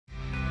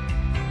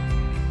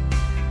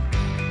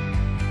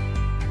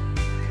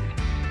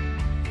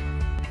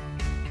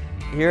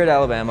Here at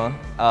Alabama,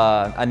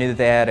 I knew that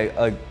they had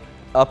a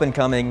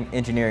up-and-coming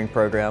engineering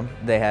program.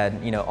 They had,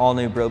 all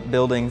new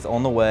buildings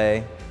on the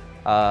way,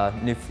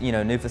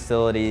 new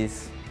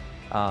facilities.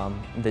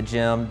 The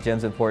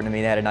gym's important to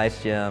me. They had a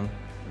nice gym.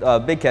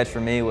 A big catch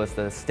for me was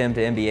the STEM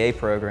to MBA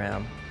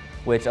program,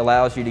 which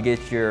allows you to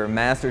get your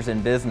master's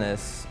in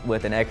business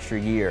with an extra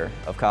year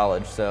of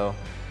college. So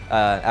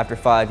after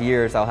 5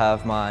 years, I'll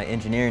have my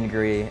engineering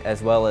degree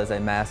as well as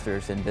a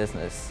master's in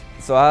business.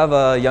 So I have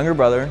a younger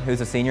brother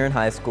who's a senior in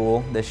high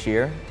school this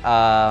year,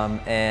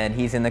 and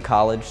he's in the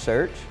college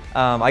search.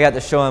 I got to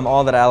show him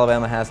all that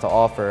Alabama has to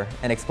offer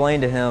and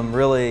explain to him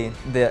really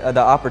the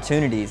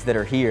opportunities that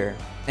are here.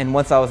 And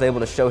once I was able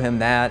to show him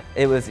that,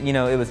 it was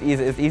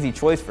easy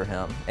choice for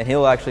him, and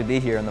he'll actually be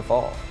here in the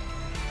fall.